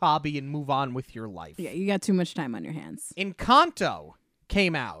a new hobby, and move on with your life. Yeah, you got too much time on your hands. Encanto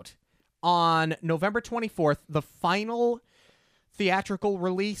came out on November 24th, the final theatrical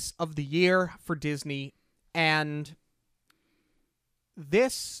release of the year for Disney. And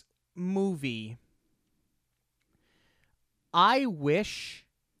this movie, I wish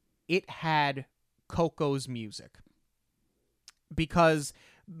it had Coco's music. Because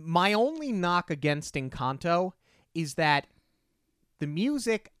my only knock against Encanto is that the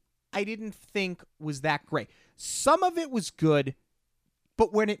music I didn't think was that great. Some of it was good,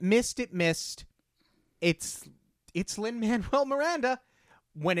 but when it missed, it missed. It's Lin-Manuel Miranda.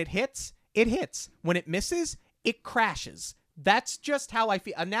 When it hits, it hits. When it misses, it crashes. That's just how I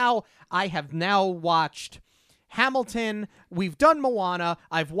feel. Now I have watched Hamilton. We've done Moana.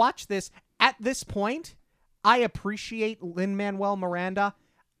 I've watched this. At this point, I appreciate Lin-Manuel Miranda.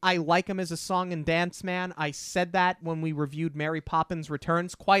 I like him as a song and dance man. I said that when we reviewed Mary Poppins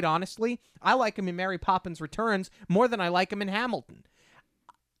Returns. Quite honestly, I like him in Mary Poppins Returns more than I like him in Hamilton.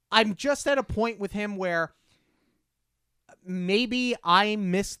 I'm just at a point with him where maybe I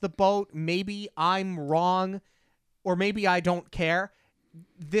missed the boat, maybe I'm wrong, or maybe I don't care.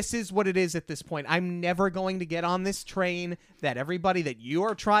 this is what it is at this point. I'm never going to get on this train that everybody that you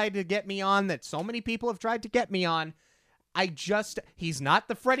are trying to get me on, that so many people have tried to get me on. He's not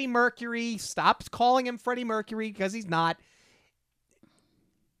the Freddie Mercury. Stop calling him Freddie Mercury, because he's not.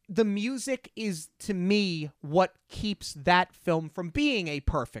 The music is, to me, what keeps that film from being a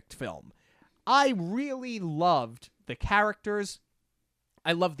perfect film. I really loved the characters.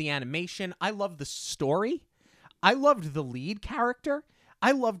 I loved the animation. I loved the story. I loved the lead character.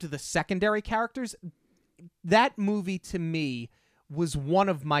 I loved the secondary characters. That movie, to me, was one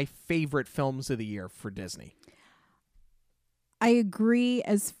of my favorite films of the year for Disney. I agree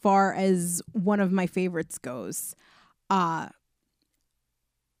as far as one of my favorites goes. I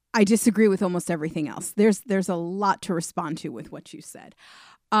disagree with almost everything else. There's a lot to respond to with what you said.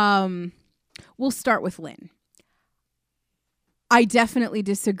 We'll start with Lynn. I definitely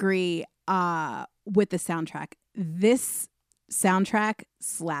disagree with the soundtrack. This soundtrack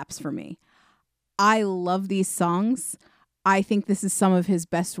slaps for me. I love these songs. I think this is some of his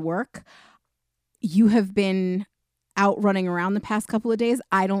best work. You have been out running around the past couple of days.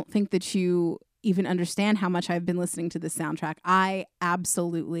 I don't think that you even understand how much I've been listening to this soundtrack. I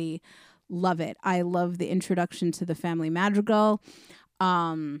absolutely love it. I love the introduction to the Family Madrigal.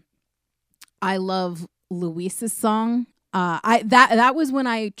 I love Luis's song. That was when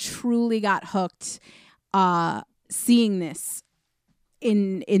I truly got hooked. Seeing this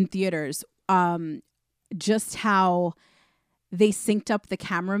in theaters, just how they synced up the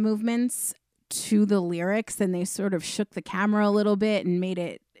camera movements to the lyrics, and they sort of shook the camera a little bit and made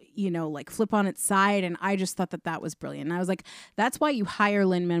it, like flip on its side. And I just thought that was brilliant. And I was like, that's why you hire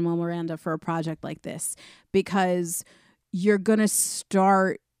Lin-Manuel Miranda for a project like this, because you're going to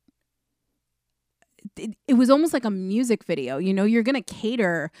start. It was almost like a music video, you're going to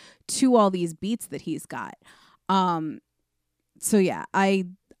cater to all these beats that he's got. So yeah, I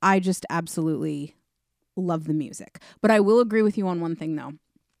just absolutely love the music. But I will agree with you on one thing, though.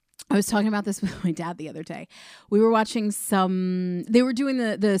 I was talking about this with my dad the other day. We were watching they were doing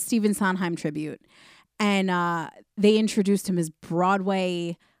the Stephen Sondheim tribute, and they introduced him as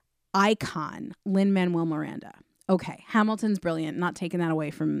Broadway icon, Lin-Manuel Miranda. Okay, Hamilton's brilliant, not taking that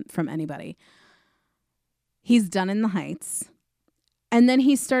away from anybody. He's done In the Heights. And then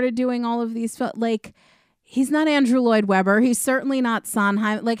he started doing all of these, he's not Andrew Lloyd Webber. He's certainly not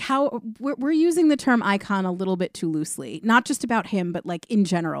Sondheim. We're using the term icon a little bit too loosely. Not just about him, but in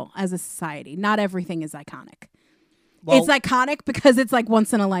general as a society. Not everything is iconic. Well, it's iconic because it's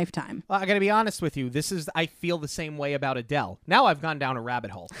once in a lifetime. I got to be honest with you. I feel the same way about Adele. Now I've gone down a rabbit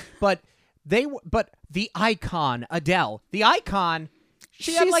hole. But the icon, Adele, the icon,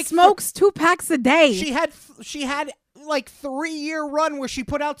 she had smokes 2 packs a day. She had 3-year run where she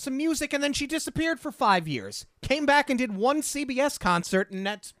put out some music and then she disappeared for 5 years. Came back and did one CBS concert, and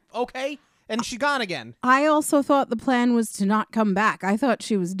that's okay. And she's gone again. I also thought the plan was to not come back. I thought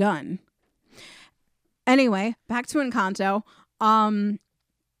she was done. Anyway, back to Encanto.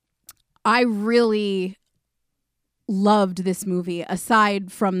 I really loved this movie,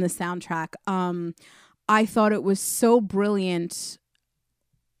 aside from the soundtrack. I thought it was so brilliant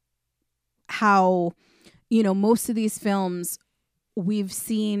how, most of these films, we've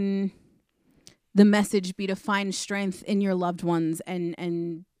seen the message be to find strength in your loved ones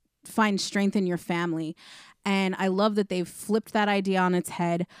and find strength in your family. And I love that they've flipped that idea on its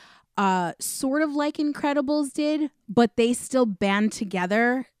head, sort of like Incredibles did, but they still band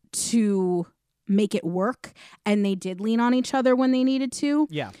together to make it work. And they did lean on each other when they needed to.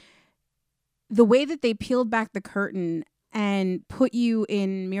 Yeah. The way that they peeled back the curtain and put you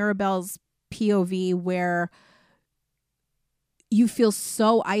in Mirabel's POV, where you feel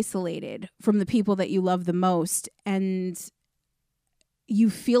so isolated from the people that you love the most, and you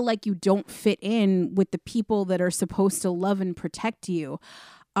feel like you don't fit in with the people that are supposed to love and protect you.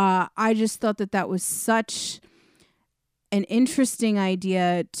 I just thought that was such an interesting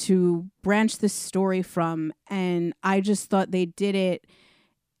idea to branch this story from, and I just thought they did it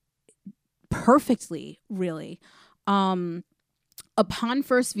perfectly, really. Upon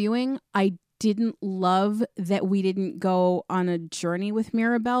first viewing, I didn't love that we didn't go on a journey with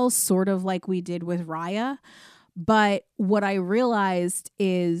Mirabel, sort of like we did with Raya. But what I realized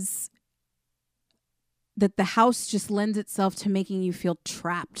is that the house just lends itself to making you feel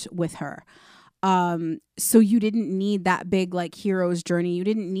trapped with her. So you didn't need that big hero's journey. You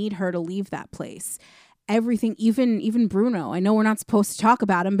didn't need her to leave that place. Everything, even Bruno, I know we're not supposed to talk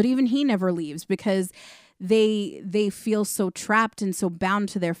about him, but even he never leaves because they feel so trapped and so bound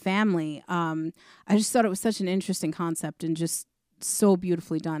to their family. I just thought it was such an interesting concept and just so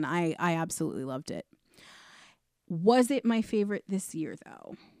beautifully done. I absolutely loved it. Was it my favorite this year,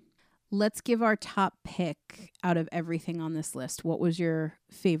 though? Let's give our top pick out of everything on this list. What was your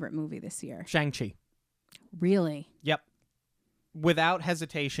favorite movie this year? Shang-Chi. Really? Yep. Without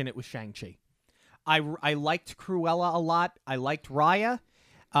hesitation, it was Shang-Chi. I liked Cruella a lot. I liked Raya.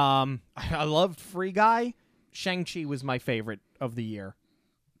 I loved Free Guy. Shang-Chi was my favorite of the year.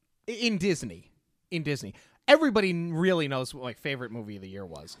 In Disney. Everybody really knows what my favorite movie of the year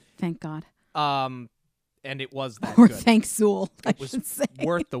was. Thank God. And it was that Or good. thank Zool, I It was should say.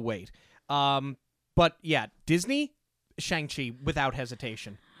 worth the wait. But yeah, Disney, Shang-Chi without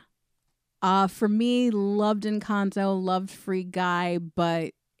hesitation. For me, loved Encanto, loved Free Guy,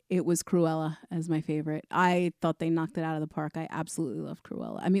 but it was Cruella as my favorite. I thought they knocked it out of the park. I absolutely loved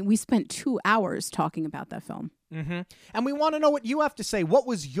Cruella. I mean, we spent 2 hours talking about that film. Mm-hmm. And we want to know what you have to say. What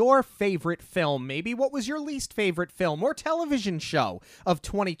was your favorite film? Maybe what was your least favorite film or television show of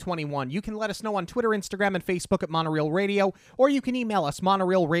 2021? You can let us know on Twitter, Instagram, and Facebook at Monorail Radio, or you can email us,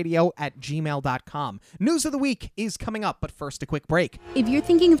 monorailradio@gmail.com. News of the week is coming up, but first a quick break. If you're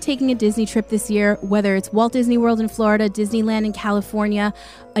thinking of taking a Disney trip this year, whether it's Walt Disney World in Florida, Disneyland in California,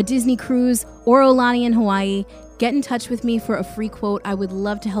 a Disney cruise, or Aulani in Hawaii, get in touch with me for a free quote. I would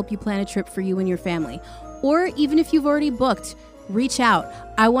love to help you plan a trip for you and your family. Or even if you've already booked, reach out.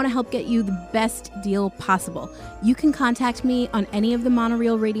 I want to help get you the best deal possible. You can contact me on any of the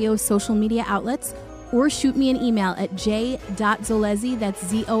Monorail Radio social media outlets or shoot me an email at j.zolezzi, that's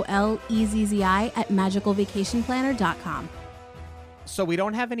Zolezzi, at magicalvacationplanner.com. So we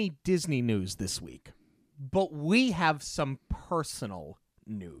don't have any Disney news this week, but we have some personal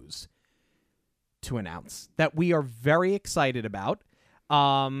news to announce that we are very excited about.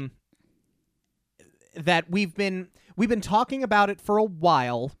 That we've been talking about it for a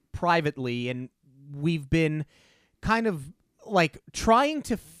while privately, and we've been kind of like trying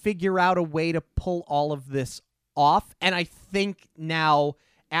to figure out a way to pull all of this off. And I think now,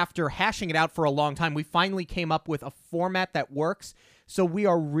 after hashing it out for a long time, we finally came up with a format that works. So we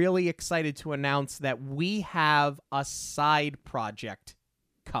are really excited to announce that we have a side project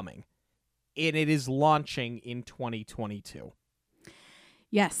coming, and it is launching in 2022.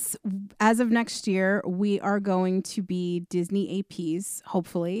 Yes. As of next year, we are going to be Disney APs,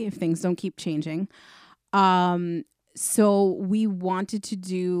 hopefully, if things don't keep changing. So we wanted to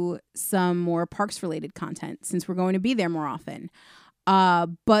do some more parks-related content since we're going to be there more often.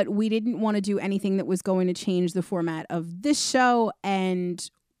 But we didn't want to do anything that was going to change the format of this show,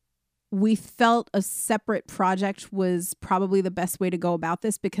 and we felt a separate project was probably the best way to go about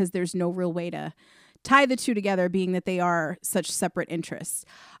this because there's no real way to tie the two together, being that they are such separate interests.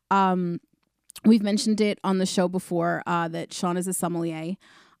 We've mentioned it on the show before that Sean is a sommelier,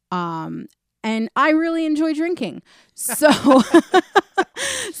 and I really enjoy drinking. So,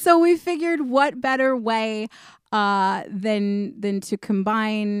 so we figured what better way than to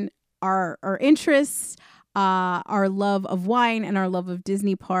combine our interests, our love of wine and our love of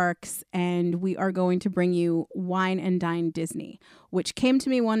Disney parks, and we are going to bring you Wine and Dine Disney, which came to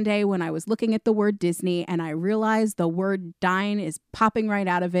me one day when I was looking at the word Disney, and I realized the word dine is popping right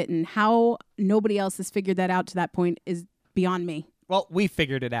out of it, and how nobody else has figured that out to that point is beyond me. Well, we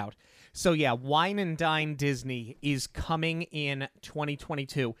figured it out. So yeah, Wine and Dine Disney is coming in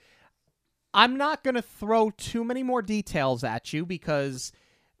 2022. I'm not going to throw too many more details at you because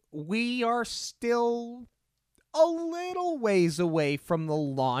we are still a little ways away from the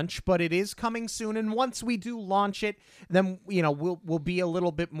launch, but it is coming soon. And once we do launch it, then we'll be a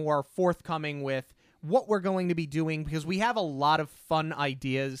little bit more forthcoming with what we're going to be doing, because we have a lot of fun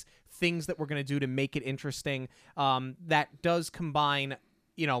ideas, things that we're going to do to make it interesting. That does combine,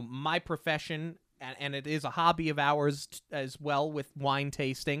 my profession, and it is a hobby of ours as well, with wine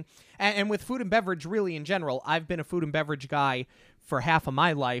tasting and with food and beverage really in general. I've been a food and beverage guy for half of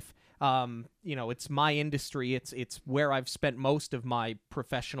my life. It's my industry. It's where I've spent most of my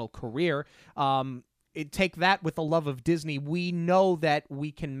professional career. Take that with the love of Disney. We know that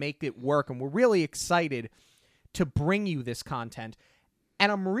we can make it work, and we're really excited to bring you this content.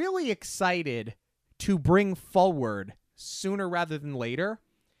 And I'm really excited to bring forward, sooner rather than later,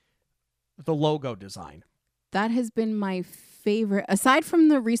 the logo design. That has been my favorite. Aside from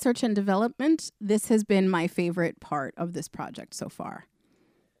the research and development, this has been my favorite part of this project so far.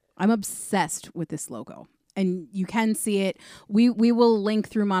 I'm obsessed with this logo, and you can see it. We will link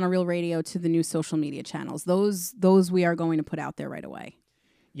through Monorail Radio to the new social media channels. Those we are going to put out there right away.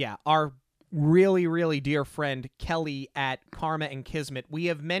 Yeah, our really, really dear friend Kelly at Karma and Kismet, we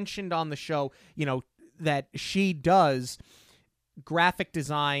have mentioned on the show, that she does graphic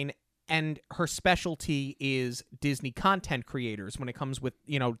design, and her specialty is Disney content creators when it comes with,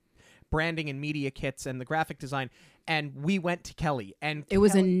 branding and media kits and the graphic design, and we went to Kelly. And It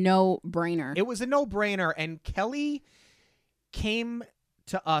was a no-brainer. It was a no-brainer, and Kelly came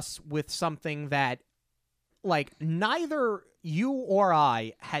to us with something that, like, neither you or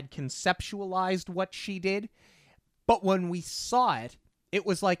I had conceptualized what she did, but when we saw it, it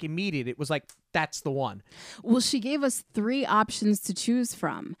was like immediate. It was like, that's the one. Well, she gave us 3 options to choose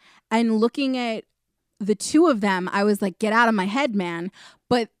from. And looking at the 2 of them, I was like, get out of my head, man.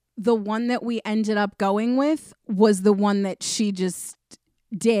 But the one that we ended up going with was the one that she just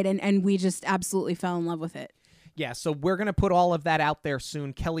did. And we just absolutely fell in love with it. Yeah, so we're going to put all of that out there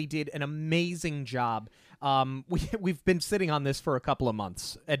soon. Kelly did an amazing job. We've been sitting on this for a couple of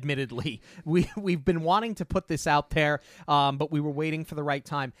months, admittedly. We've been wanting to put this out there, but we were waiting for the right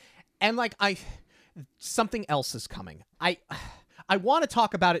time. And something else is coming. I want to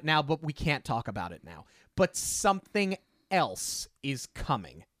talk about it now, but we can't talk about it now. But something else is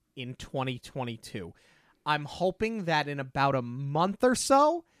coming in 2022. I'm hoping that in about a month or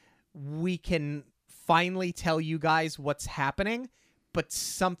so, we can finally tell you guys what's happening, but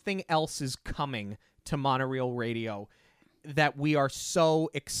something else is coming to Monorail Radio that we are so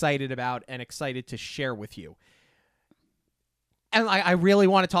excited about and excited to share with you. And I really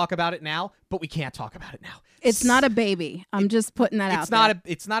want to talk about it now, but we can't talk about it now. It's not a baby. I'm just putting that out there.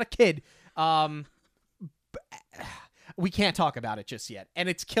 It's not a kid. We can't talk about it just yet, and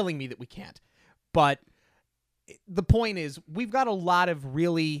it's killing me that we can't. But the point is, we've got a lot of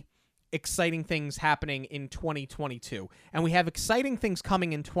really exciting things happening in 2022, and we have exciting things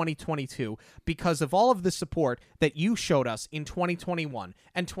coming in 2022 because of all of the support that you showed us in 2021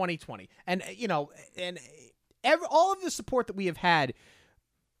 and 2020, and all of the support that we have had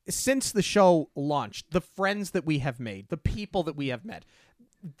since the show launched, the friends that we have made, the people that we have met.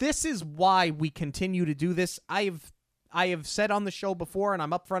 This is why we continue to do this. I have said on the show before, and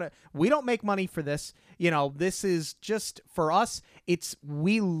I'm upfront, we don't make money for this. This is just for us.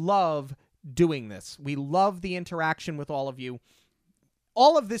 We love doing this. We love the interaction with all of you.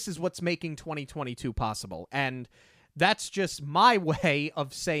 All of this is what's making 2022 possible. And that's just my way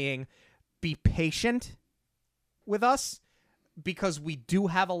of saying, be patient with us, because we do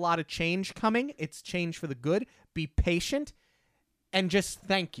have a lot of change coming. It's change for the good. Be patient, and just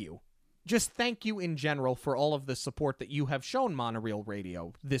thank you. Just thank you in general for all of the support that you have shown Monorail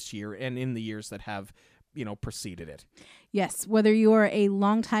Radio this year and in the years that have, preceded it. Yes, whether you are a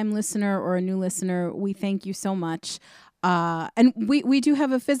longtime listener or a new listener, we thank you so much. And we do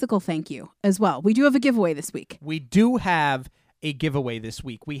have a physical thank you as well. We do have a giveaway this week. We do have a giveaway this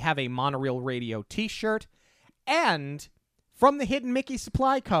week. We have a Monorail Radio t-shirt, and from the Hidden Mickey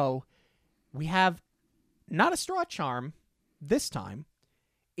Supply Co., we have not a straw charm this time.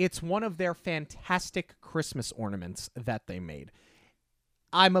 It's one of their fantastic Christmas ornaments that they made.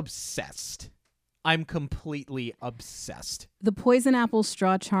 I'm obsessed. I'm completely obsessed. The Poison Apple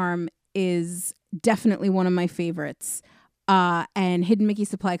Straw Charm is definitely one of my favorites. And Hidden Mickey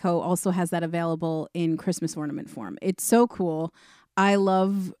Supply Co. also has that available in Christmas ornament form. It's so cool. I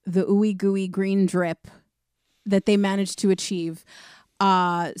love the ooey gooey green drip that they managed to achieve.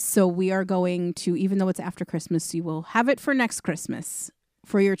 So we are going to, even though it's after Christmas, you will have it for next Christmas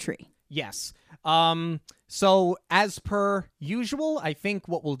for your tree. Yes. So as per usual, I think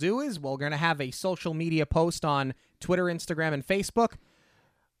what we'll do is we're going to have a social media post on Twitter, Instagram, and Facebook.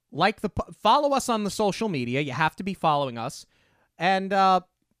 Follow us on the social media. You have to be following us. And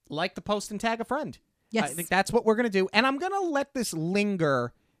like the post and tag a friend. Yes. I think that's what we're going to do. And I'm going to let this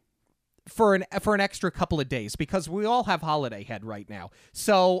linger for an extra couple of days because we all have holiday head right now.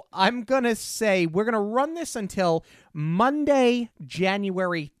 So I'm going to say we're going to run this until Monday,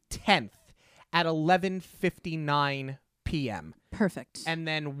 January 10th at 11:59 p.m. Perfect. And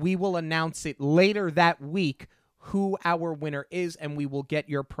then we will announce it later that week who our winner is, and we will get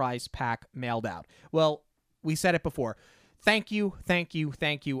your prize pack mailed out. Well, we said it before. Thank you,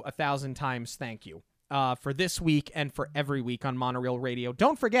 1,000 times thank you. For this week and for every week on Monorail Radio.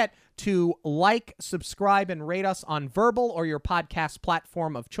 Don't forget to like, subscribe, and rate us on Verbal or your podcast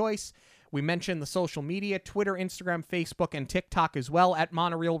platform of choice. We mentioned the social media, Twitter, Instagram, Facebook, and TikTok as well at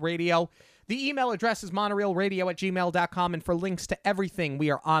Monorail Radio. The email address is monorailradio@gmail.com, and for links to everything,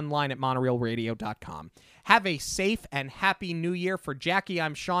 we are online at monorailradio.com. Have a safe and happy New Year. For Jackie,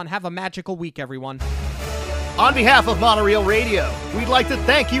 I'm Sean. Have a magical week, everyone. On behalf of Monorail Radio, we'd like to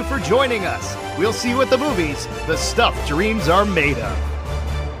thank you for joining us. We'll see you at the movies, the stuff dreams are made of.